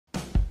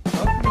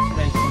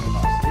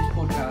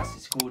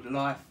called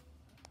Life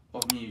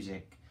of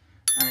Music.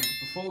 And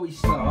before we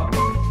start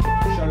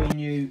showing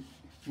you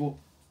what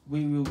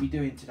we will be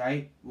doing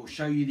today, we'll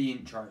show you the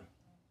intro.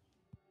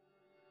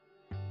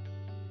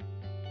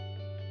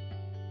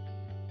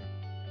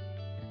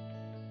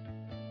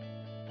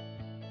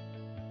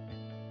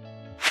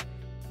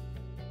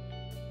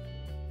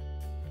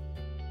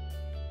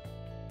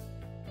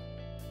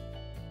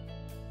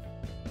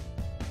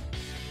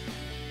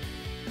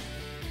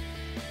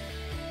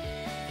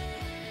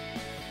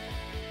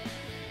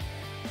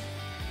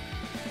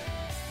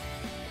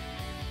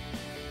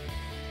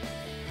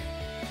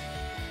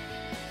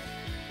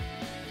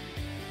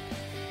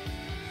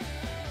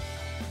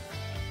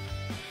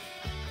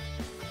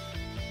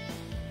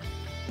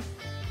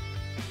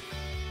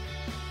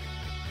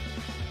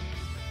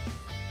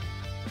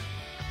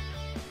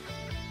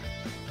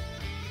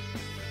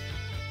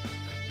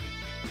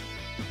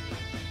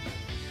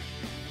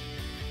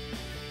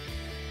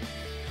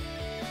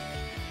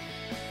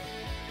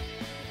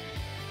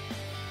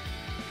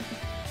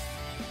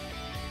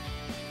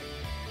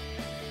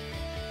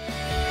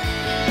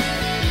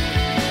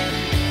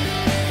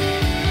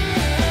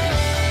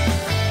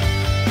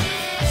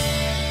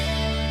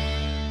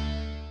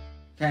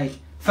 Okay,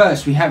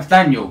 first we have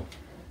Daniel,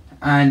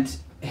 and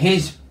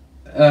his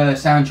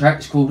soundtrack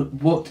is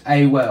called What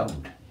a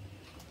World.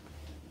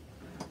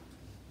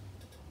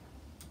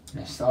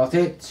 Let's start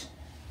it.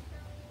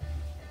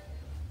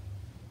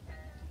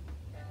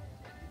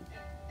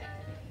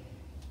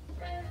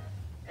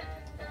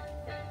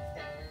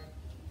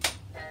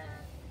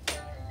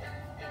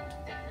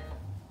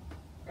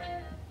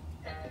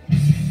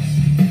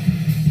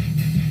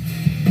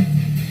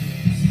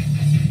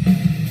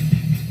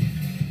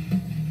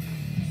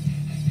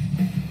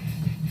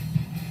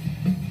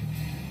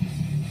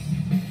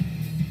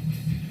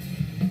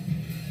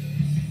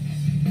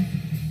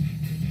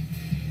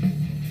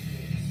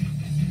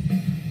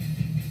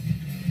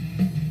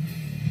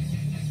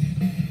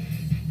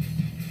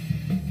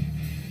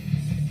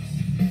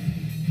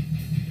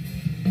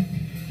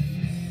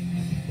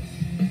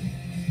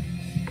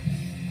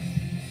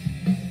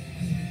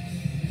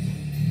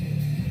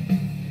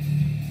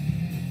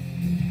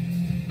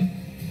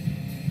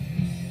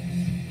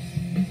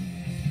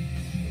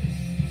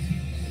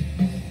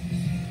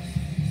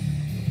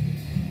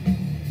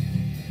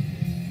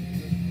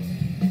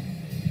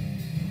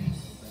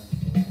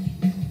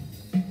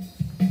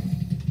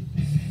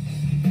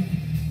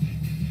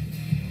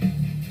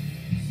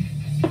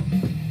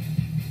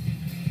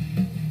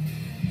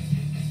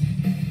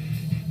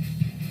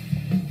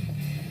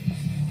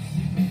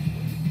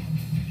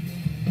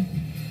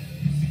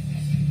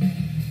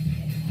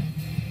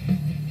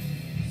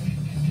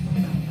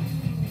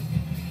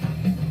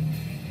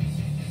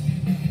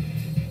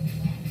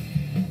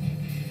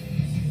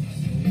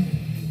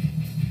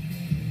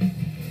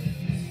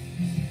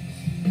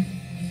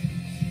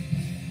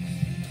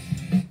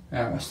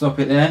 I'll stop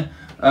it there.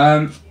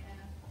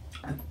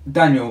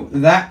 Daniel,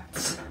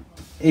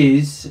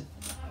 it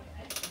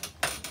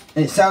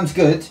sounds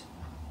good,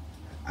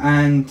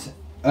 and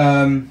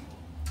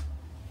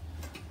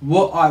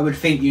what I would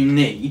think you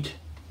need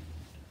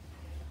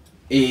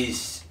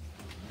is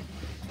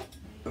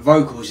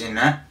vocals in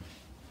that,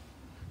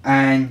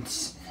 and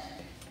it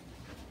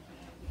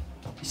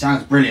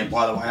sounds brilliant,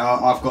 by the way,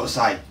 I've got to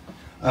say.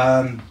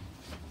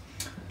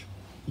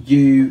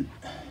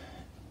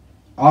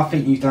 I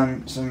think you've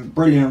done some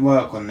brilliant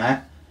work on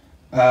that.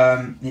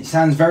 It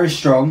sounds very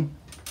strong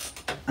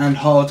and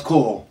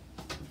hardcore.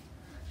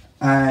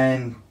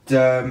 And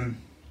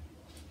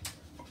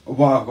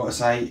what I've got to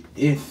say,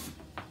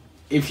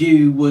 if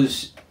you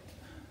was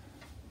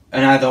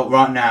an adult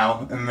right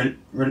now and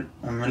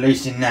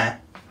releasing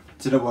that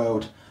to the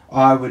world,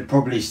 I would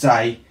probably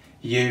say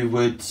you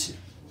would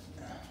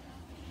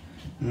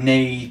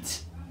need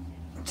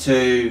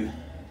to,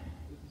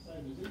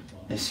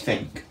 let's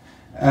think.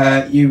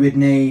 You would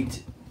need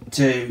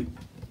to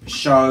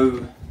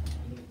show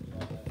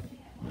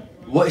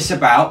what it's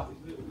about,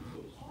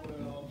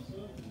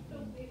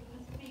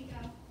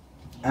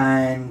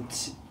 and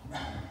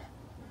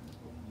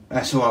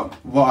that's what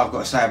I've got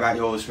to say about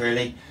yours,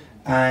 really.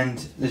 And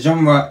the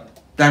genre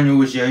Daniel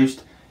was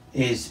used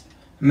is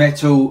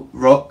metal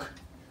rock,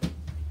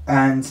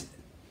 and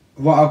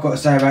what I've got to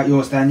say about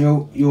yours,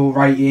 Daniel, your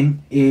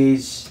rating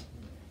is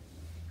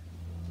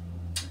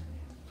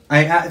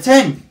 8 out of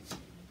 10.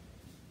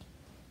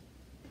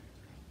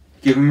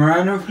 Give him a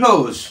round of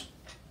applause.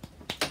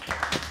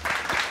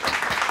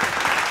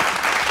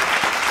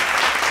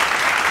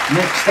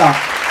 Next up.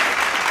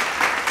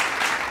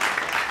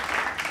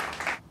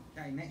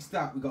 Okay, next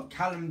up we've got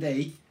Callum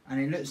D, and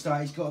it looks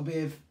like he's got a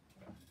bit of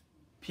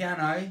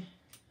piano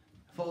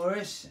for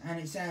us, and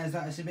it sounds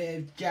like it's a bit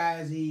of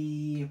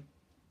jazzy,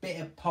 bit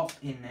of pop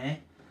in there.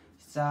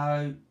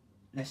 So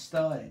let's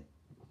start it.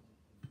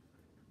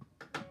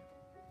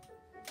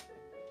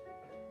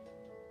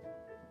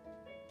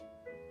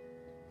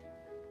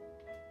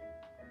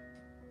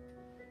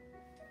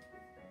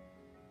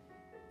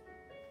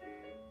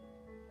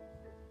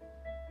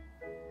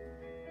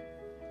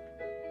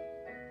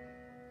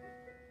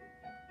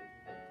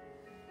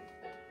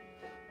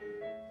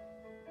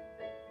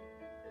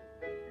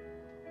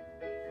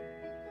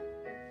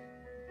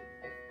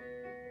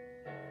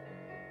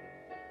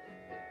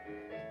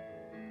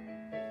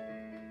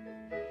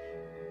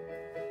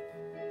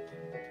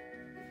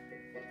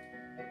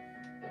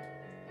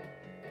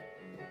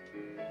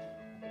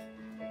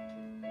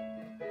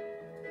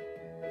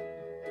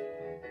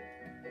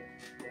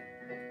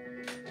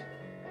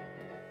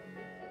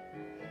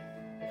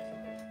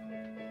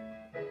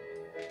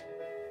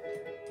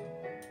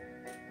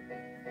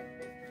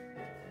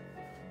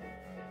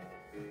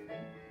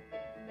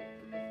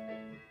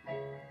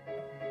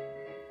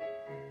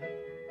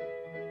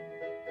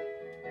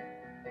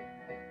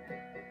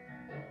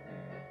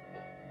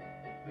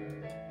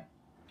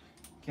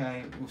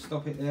 Okay, we'll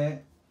stop it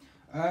there.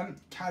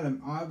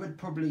 Callum, I would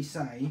probably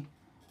say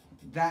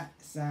that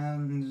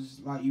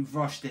sounds like you've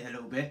rushed it a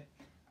little bit,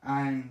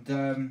 and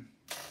the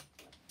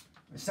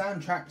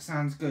soundtrack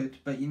sounds good,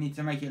 but you need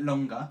to make it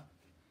longer.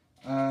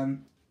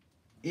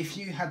 If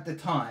you had the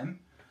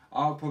time,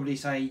 I'll probably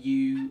say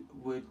you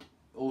would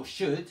or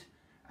should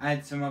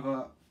add some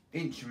other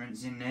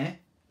instruments in there.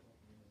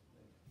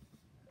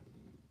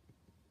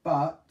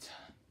 But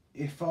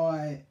if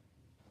I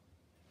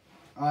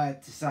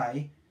had to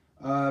say,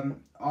 I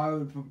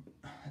would.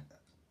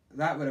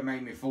 That would have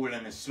made me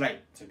fallen asleep,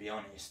 to be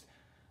honest.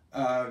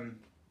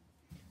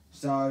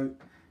 So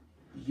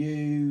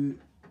you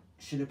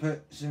should have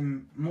put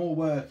some more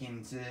work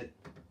into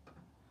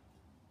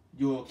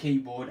your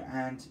keyboard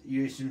and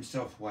use some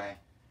software.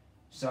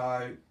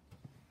 So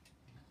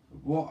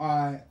what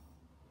I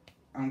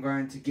am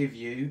going to give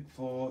you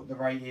for the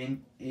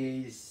rating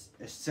is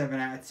a 7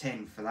 out of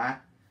 10 for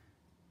that.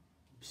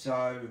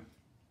 So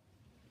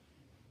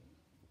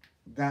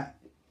that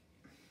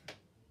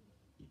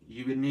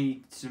you would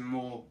need some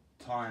more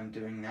time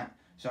doing that.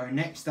 So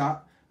next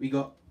up we've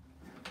got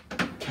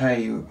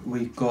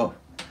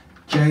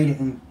Jade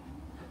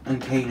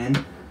and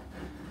Keenan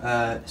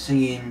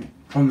singing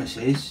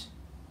Promises.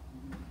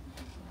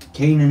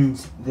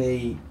 Keenan's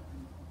the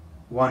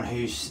one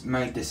who's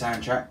made the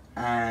soundtrack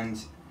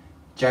and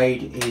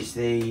Jade is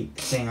the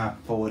singer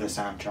for the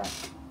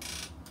soundtrack.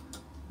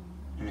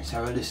 And let's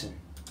have a listen.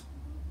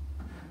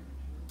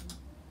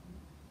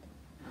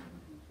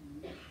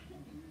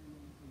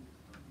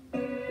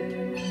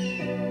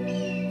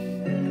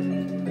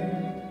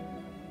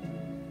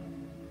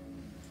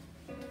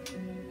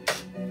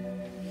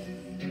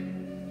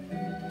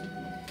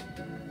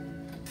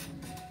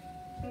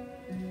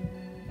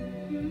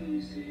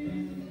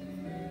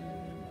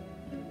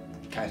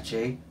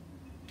 Catchy.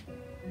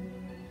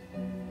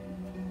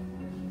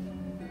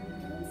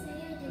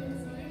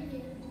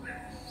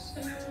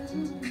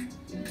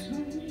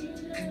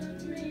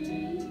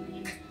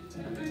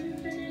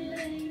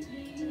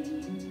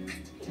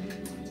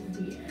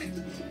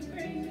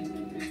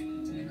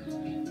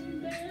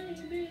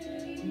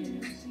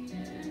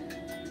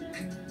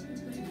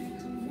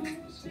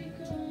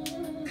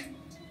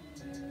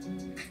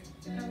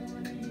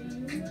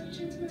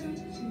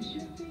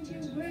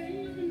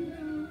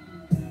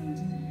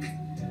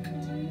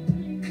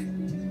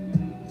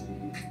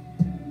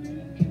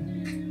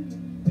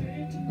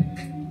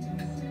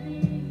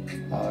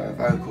 Our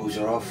vocals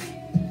are off.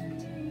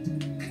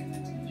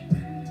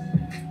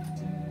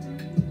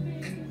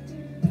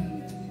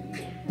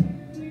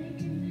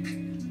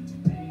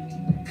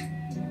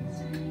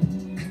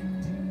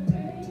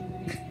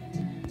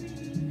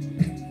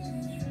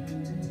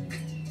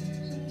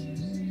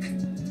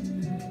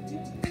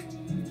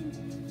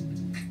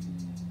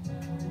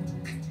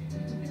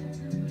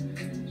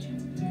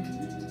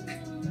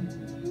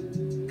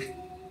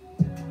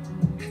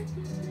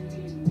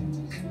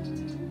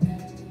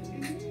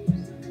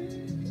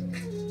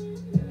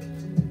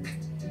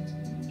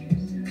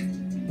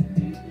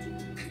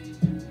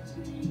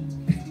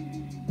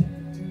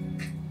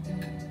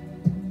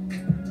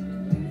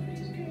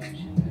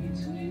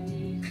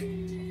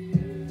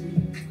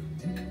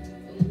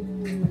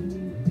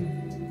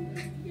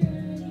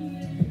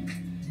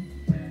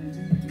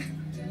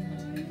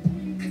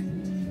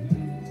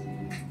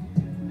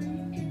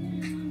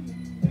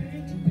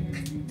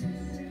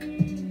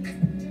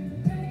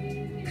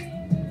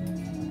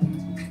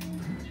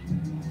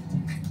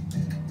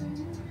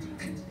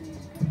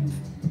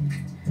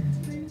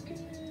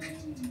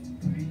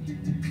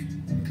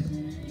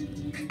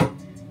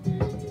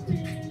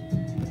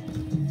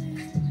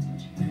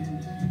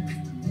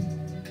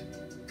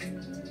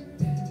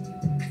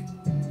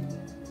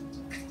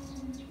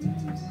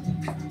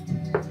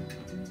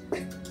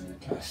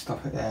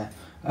 Stop it there.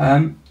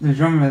 The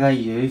genre they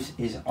use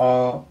is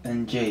R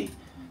and G.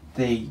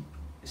 The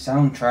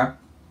soundtrack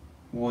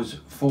was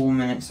 4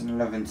 minutes and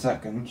 11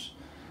 seconds.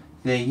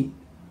 The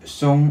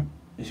song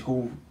is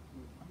called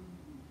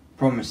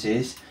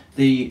Promises.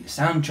 The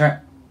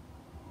soundtrack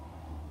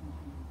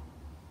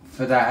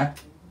for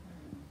that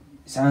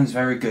sounds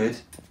very good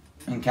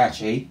and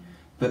catchy,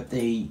 but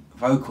the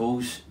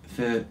vocals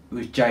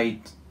with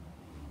Jade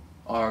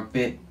are a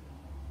bit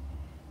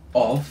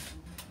off.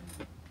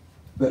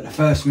 But the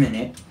first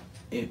minute,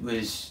 it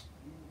was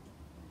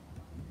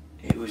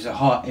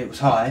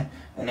high,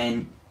 and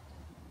then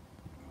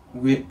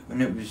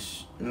when it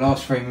was the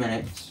last 3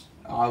 minutes,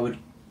 I would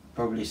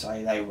probably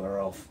say they were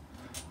off.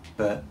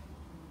 But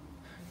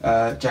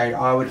Jade,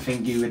 I would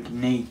think you would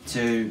need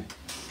to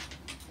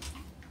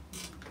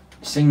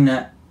sing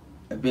that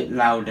a bit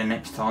louder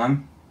next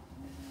time.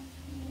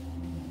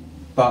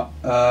 But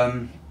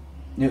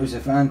it was a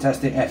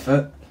fantastic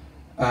effort.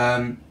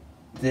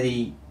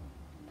 The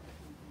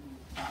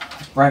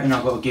rating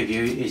I've got to give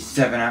you is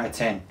 7 out of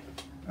 10.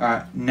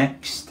 Alright,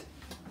 next.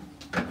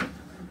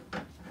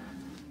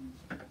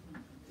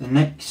 The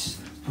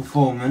next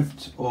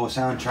performance or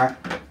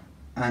soundtrack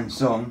and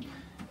song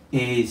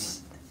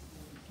is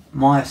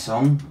my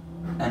song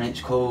and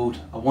it's called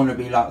I Wanna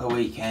Be Like The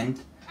Weekend.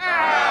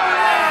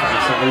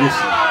 Let's have a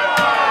listen.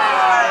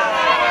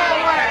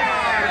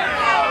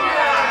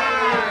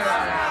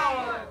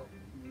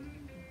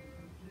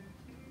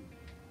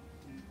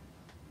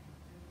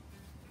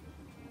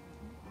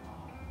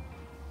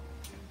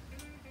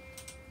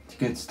 It's a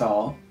good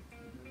start.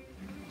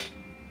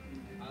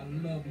 I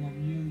love my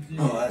music.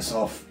 Oh, that's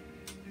off.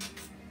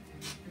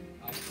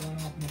 I've gone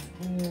off my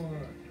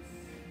sports.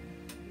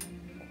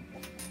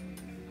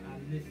 I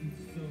listen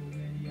to so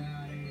many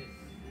artists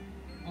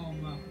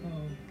on my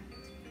phone.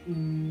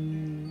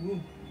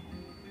 Ooh,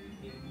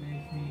 it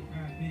makes me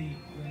happy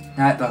when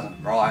That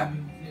doesn't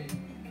rhyme. music.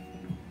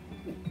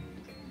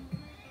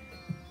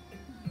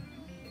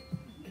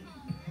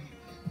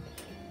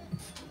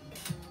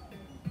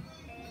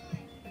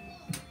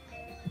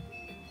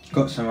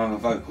 Got some other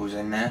vocals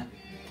in there.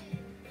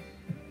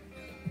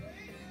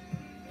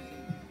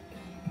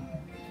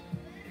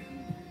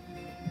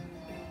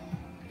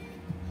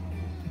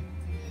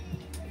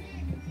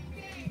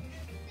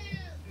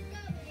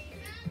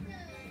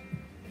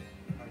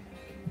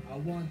 I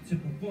want to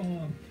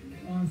perform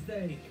on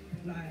stage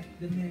like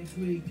the next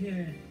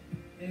weekend,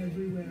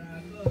 everywhere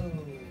I go. I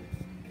want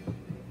to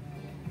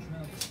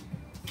travel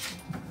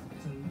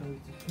to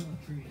loads of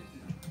countries.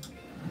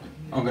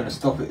 I'm going to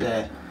stop it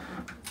there.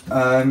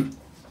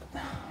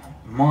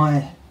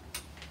 My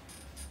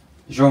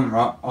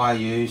genre I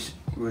used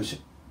was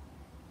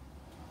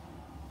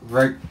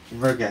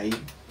reggae,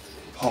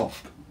 pop,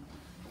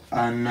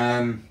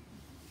 and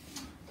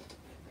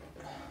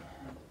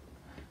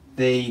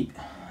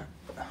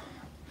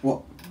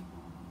what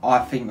I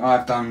think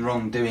I've done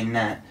wrong doing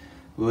that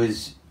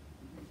was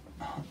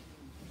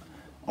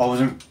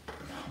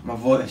my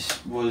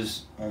voice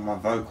was, or my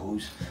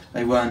vocals,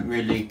 they weren't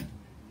really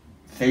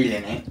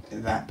feeling it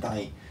that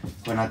day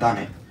when I done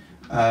it.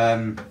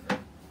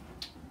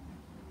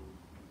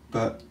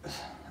 But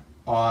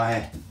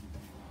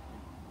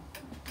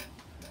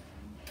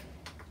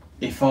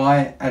if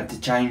I had to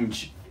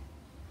change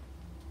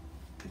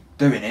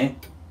doing it,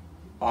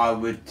 I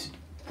would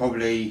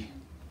probably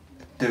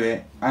do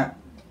it at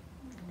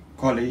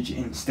college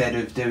instead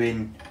of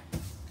doing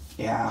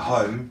it at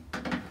home.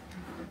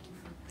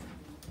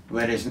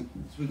 Where there's,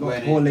 we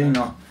got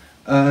Paulina.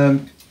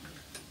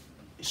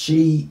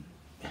 She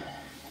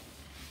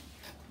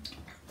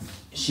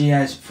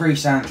has 3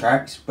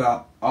 soundtracks,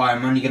 but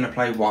I'm only going to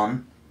play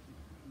one.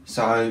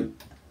 So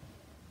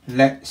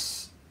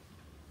let's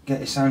get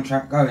the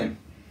soundtrack going.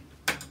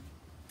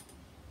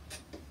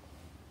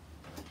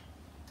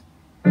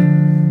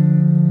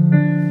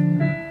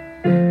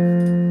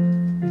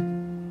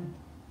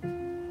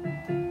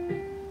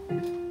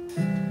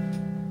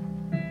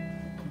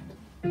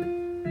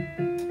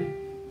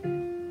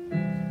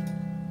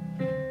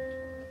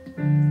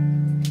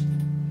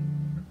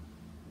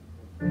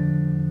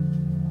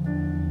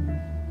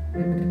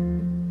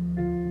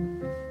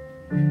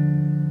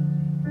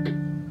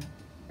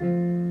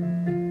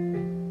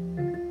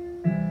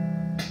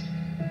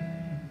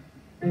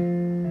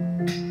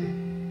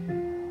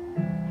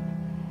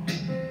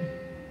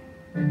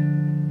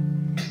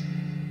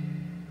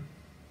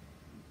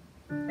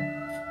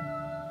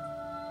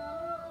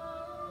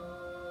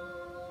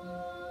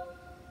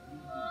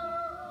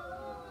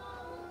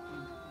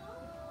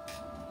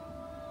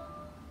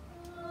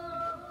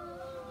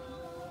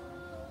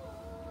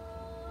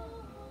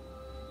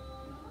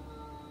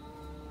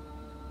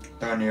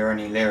 Don't hear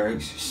any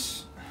lyrics,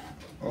 just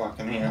all I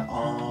can hear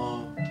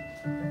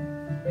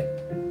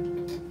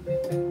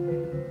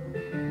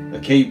the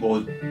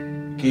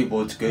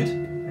keyboard's good.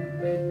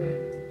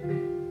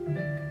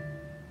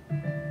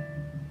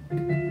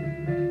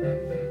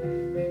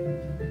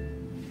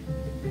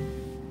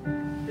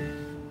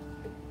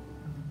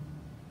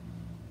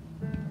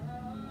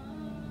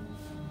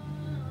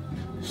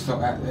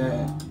 Stop that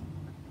there.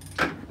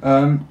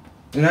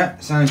 That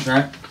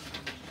soundtrack,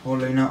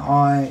 Paulina,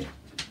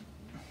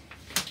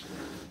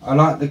 I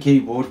like the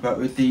keyboard, but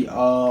with the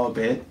R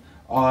bit,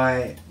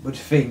 I would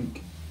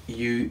think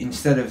you,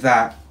 instead of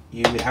that,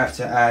 you would have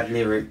to add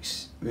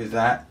lyrics with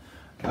that.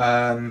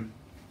 But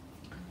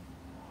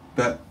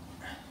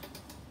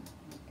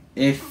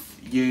if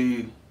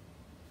you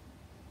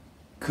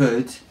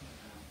could,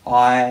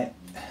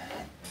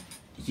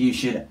 you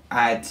should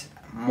add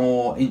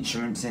more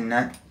instruments in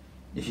that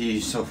if you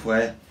use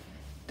software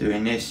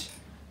doing this.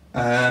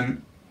 But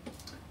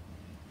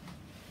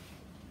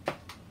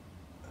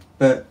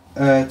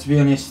to be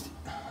honest,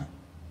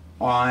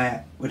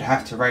 I would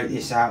have to rate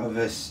this out of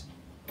a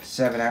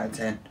 7 out of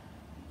 10.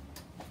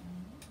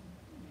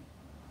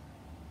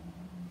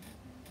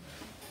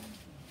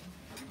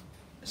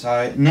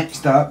 So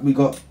next up we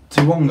got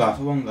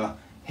Tawonga.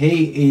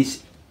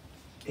 His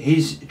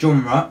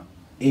genre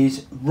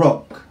is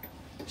rock.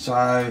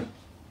 So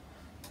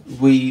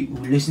we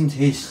will listen to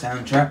his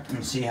soundtrack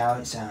and see how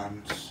it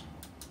sounds.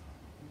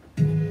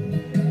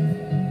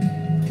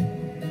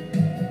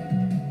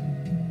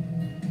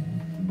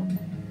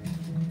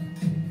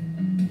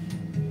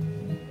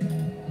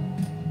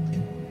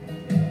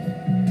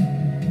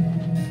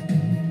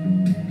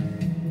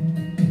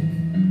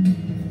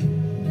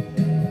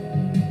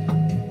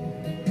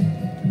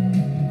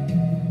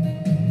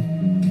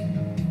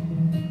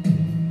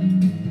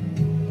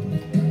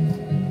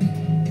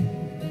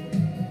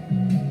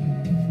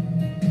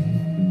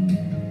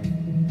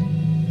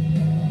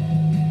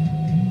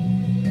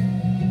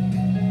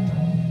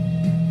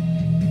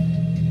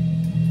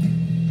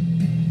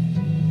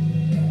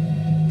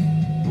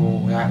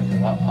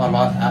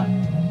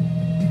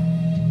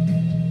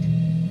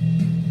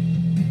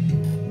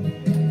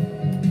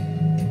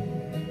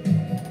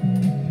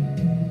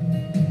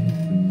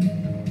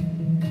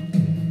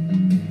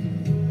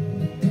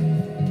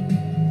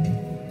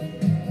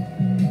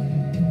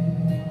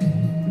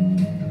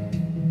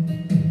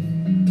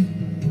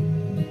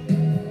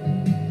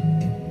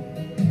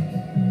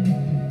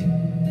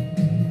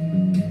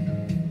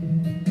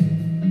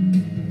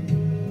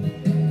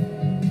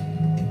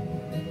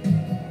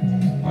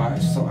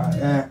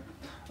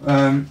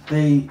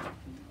 the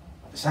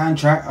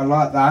soundtrack, I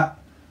like that.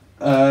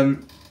 I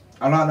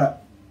like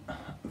that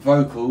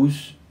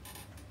vocals.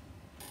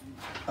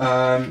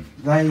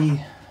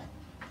 They,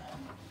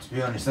 to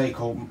be honest, they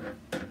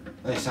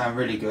sound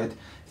really good.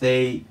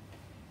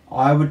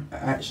 I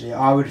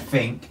would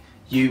think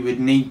you would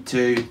need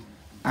to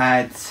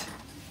add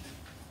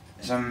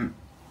some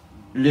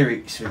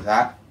lyrics with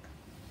that.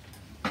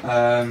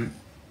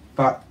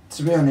 But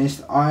to be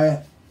honest,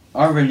 I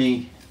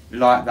really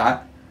like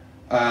that.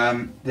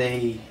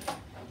 The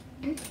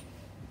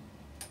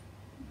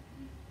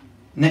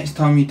next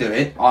time you do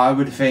it, I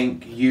would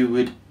think you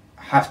would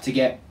have to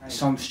get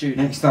some student.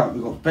 Next up,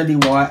 we've got Billy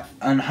White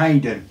and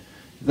Hayden.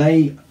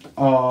 They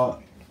are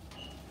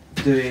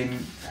doing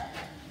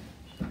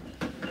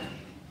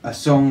a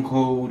song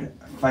called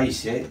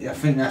Face It. I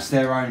think that's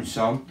their own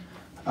song.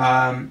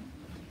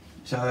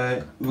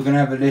 So we're going to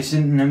have a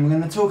listen and then we're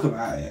going to talk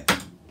about it.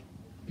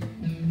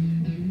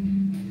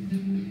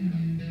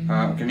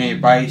 I can hear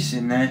bass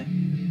in there.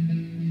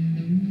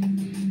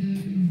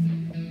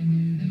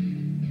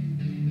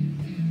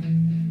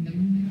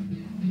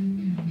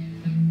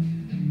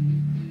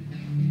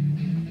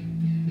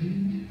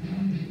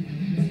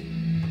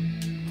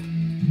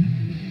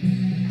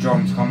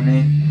 Drums coming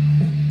in.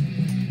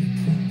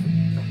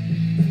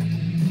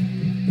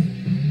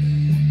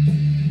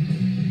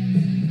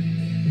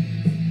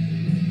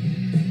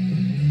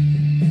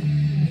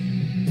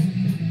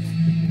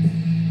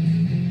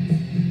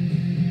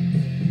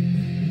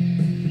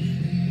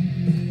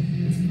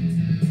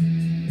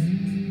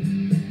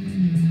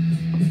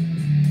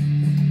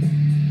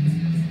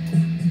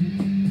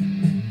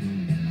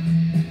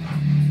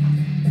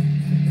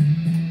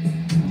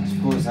 Let's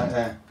pause that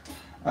there.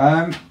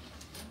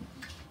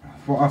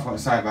 What I've got to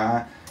say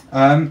about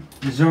it,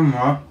 the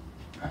genre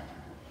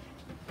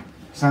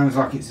sounds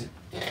like it's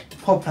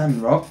pop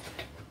and rock,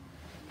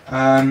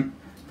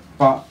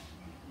 but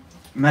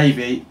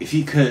maybe if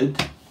you could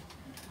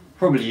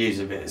probably use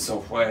a bit of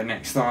software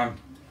next time,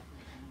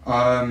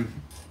 and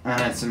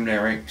add some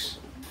lyrics,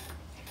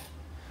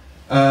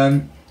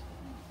 and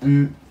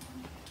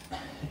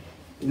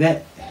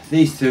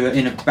these two are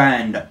in a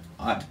band.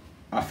 I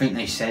think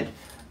they said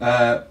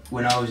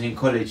when I was in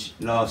college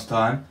last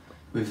time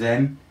with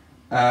them.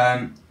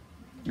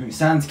 It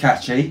sounds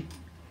catchy.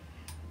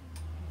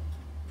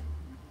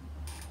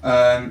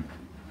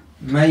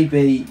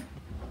 Maybe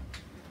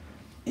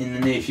in the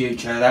near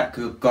future that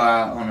could go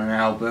out on an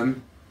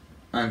album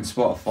and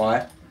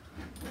Spotify,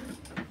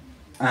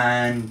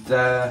 and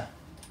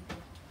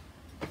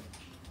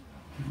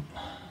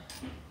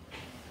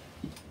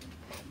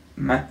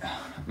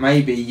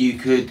maybe you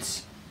could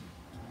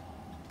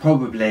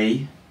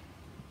probably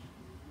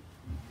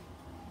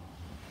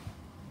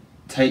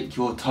take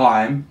your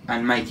time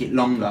and make it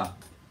longer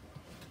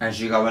as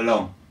you go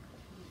along.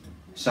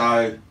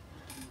 So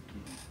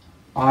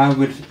I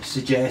would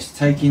suggest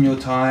taking your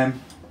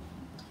time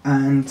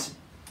and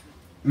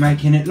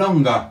making it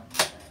longer.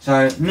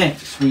 So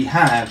next we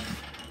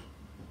have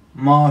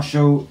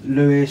Marshall,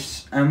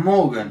 Lewis and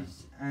Morgan,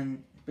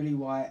 and Billy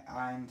White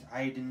and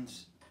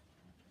Hayden's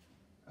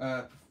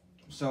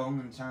song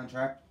and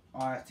soundtrack.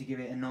 I have to give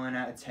it a 9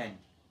 out of 10.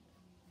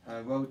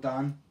 Well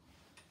done.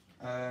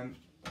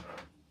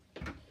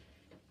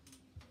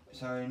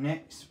 So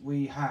next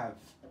we have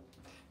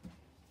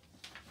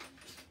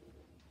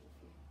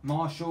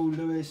Marshall,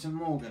 Lewis and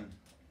Morgan.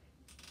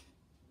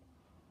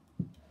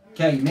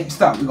 Okay,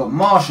 next up we've got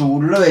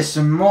Marshall, Lewis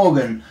and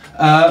Morgan.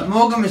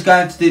 Morgan was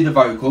going to do the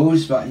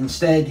vocals, but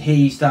instead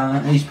he's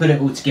put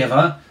it all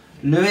together.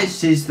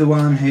 Lewis is the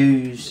one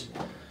who's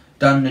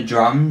done the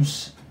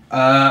drums.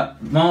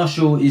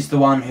 Marshall is the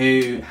one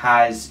who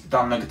has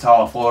done the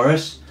guitar for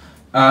us.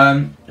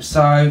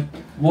 So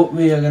what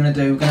we are going to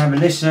do, we're going to have a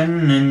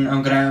listen, and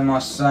I'm going to have my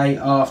say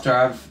after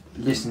I've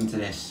listened to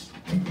this.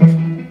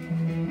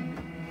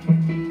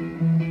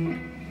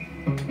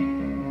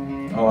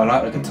 Oh, I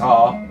like the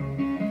guitar.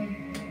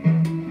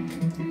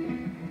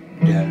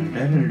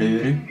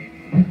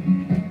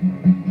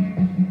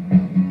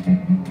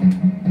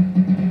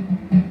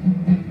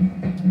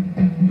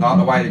 Like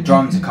the way the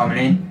drums are coming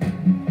in.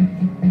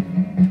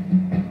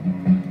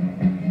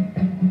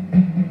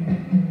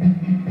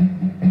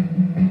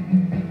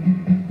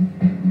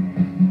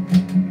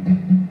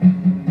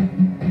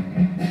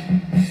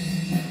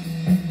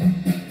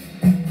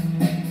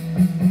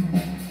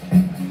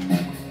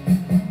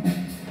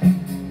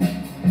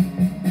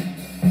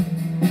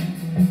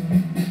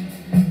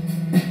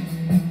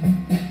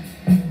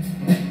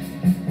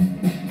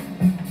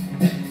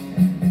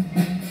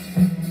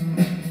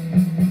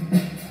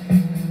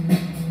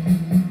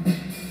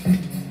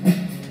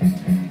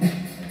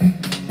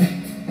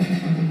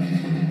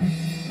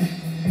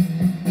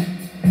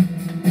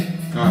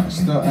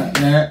 Start that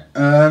there.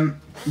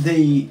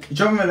 The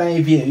genre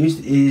they've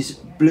used is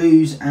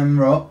blues and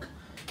rock.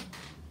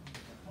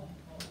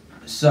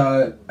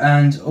 So,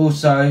 and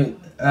also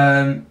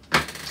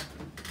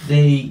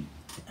the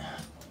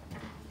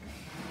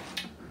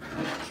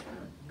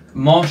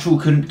Marshall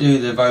couldn't do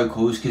the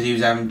vocals because he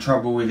was having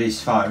trouble with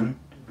his phone.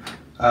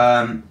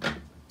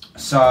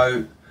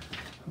 So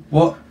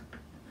what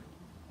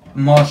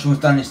Marshall's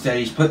done instead,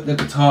 he's put the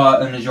guitar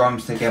and the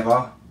drums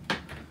together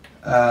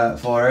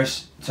for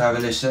us to have a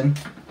listen.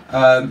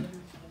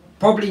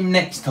 Probably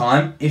next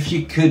time, if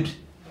you could,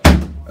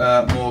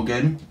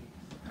 Morgan,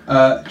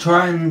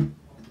 try and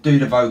do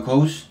the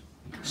vocals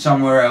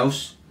somewhere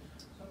else,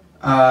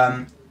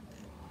 and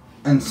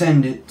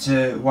send it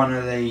to one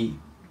of the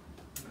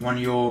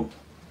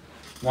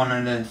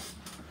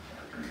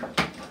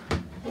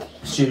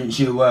students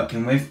you're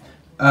working with.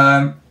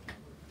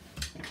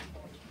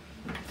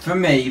 For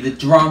me, the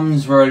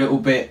drums were a little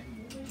bit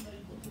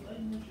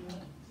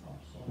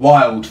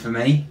wild for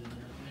me.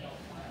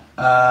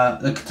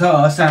 The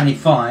guitar sounded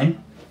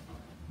fine,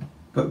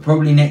 but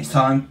probably next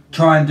time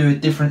try and do a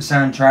different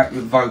soundtrack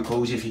with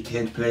vocals if you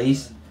could,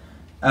 please.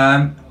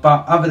 But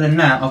other than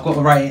that, I've got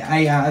to rate it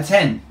 8 out of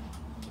 10.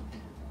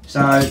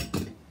 So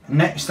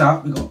next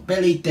up we've got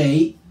Billy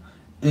D,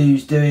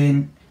 who's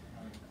doing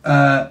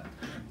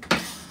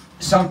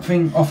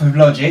something off of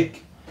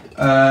Logic.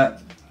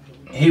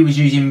 He was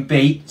using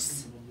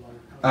Beats.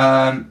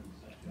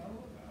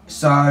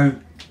 So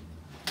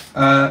in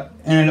a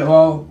little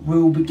while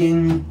we'll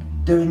begin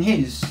doing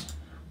his.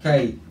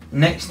 Okay,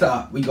 next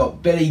up we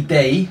got Billy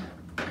D.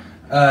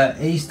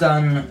 He's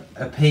done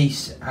a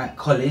piece at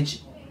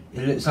college.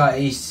 It looks like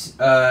his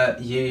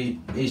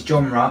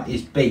genre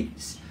is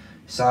beats.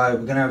 So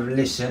we're gonna have a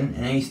listen,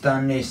 and he's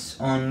done this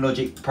on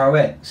Logic Pro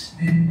X.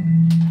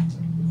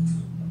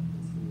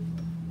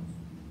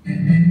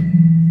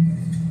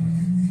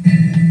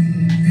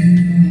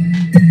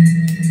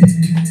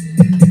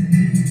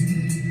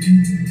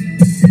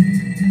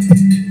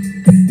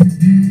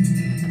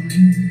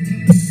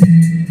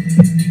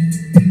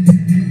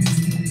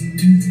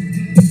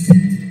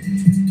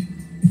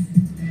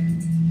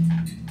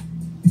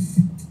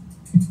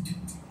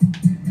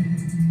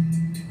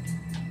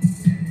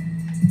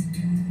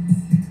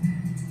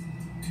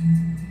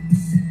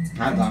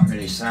 That don't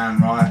really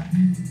sound right.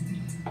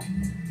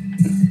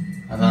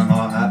 I don't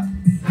like that.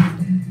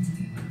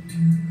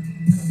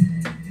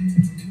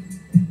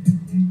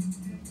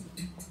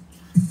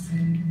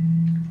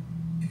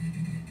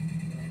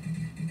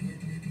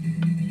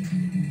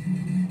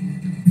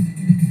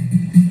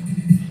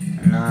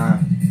 No.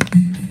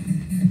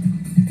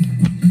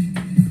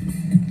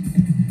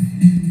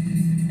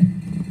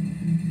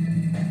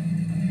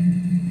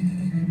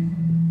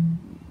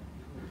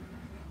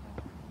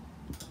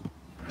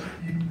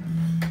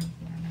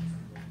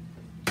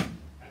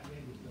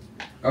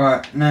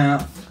 Alright,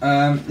 now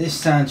this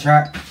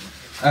soundtrack,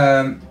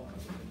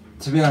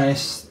 to be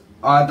honest,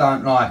 I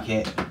don't like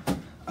it.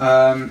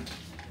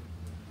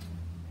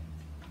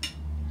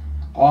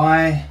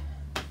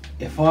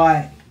 If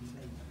I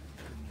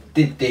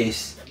did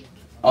this,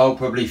 I'll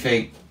probably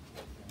think,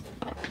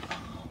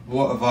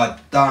 what have I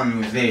done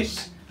with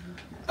this?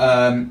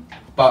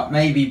 But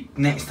maybe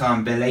next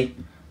time, Billy,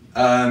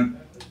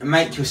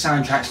 make your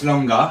soundtracks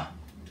longer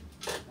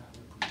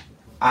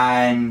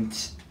and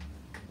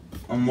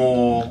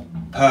more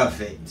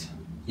perfect.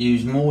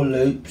 Use more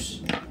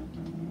loops.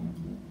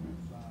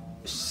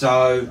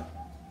 So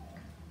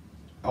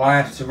I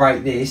have to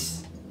rate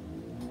this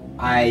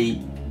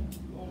a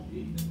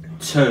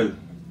 2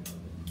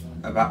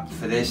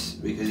 for this,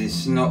 because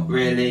it's not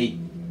really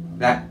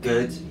that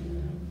good.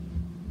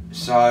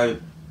 So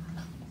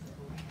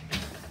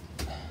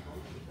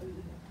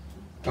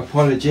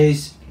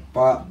apologies,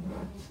 but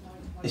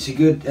it's a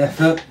good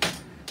effort.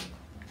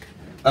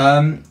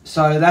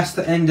 So that's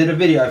the end of the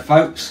video,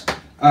 folks.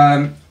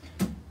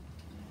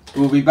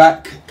 We'll be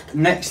back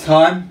next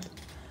time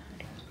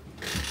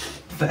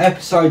for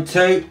episode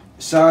 2.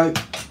 So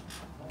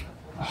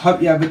I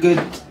hope you have a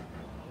good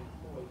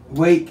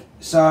week.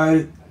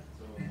 So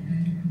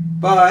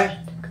bye.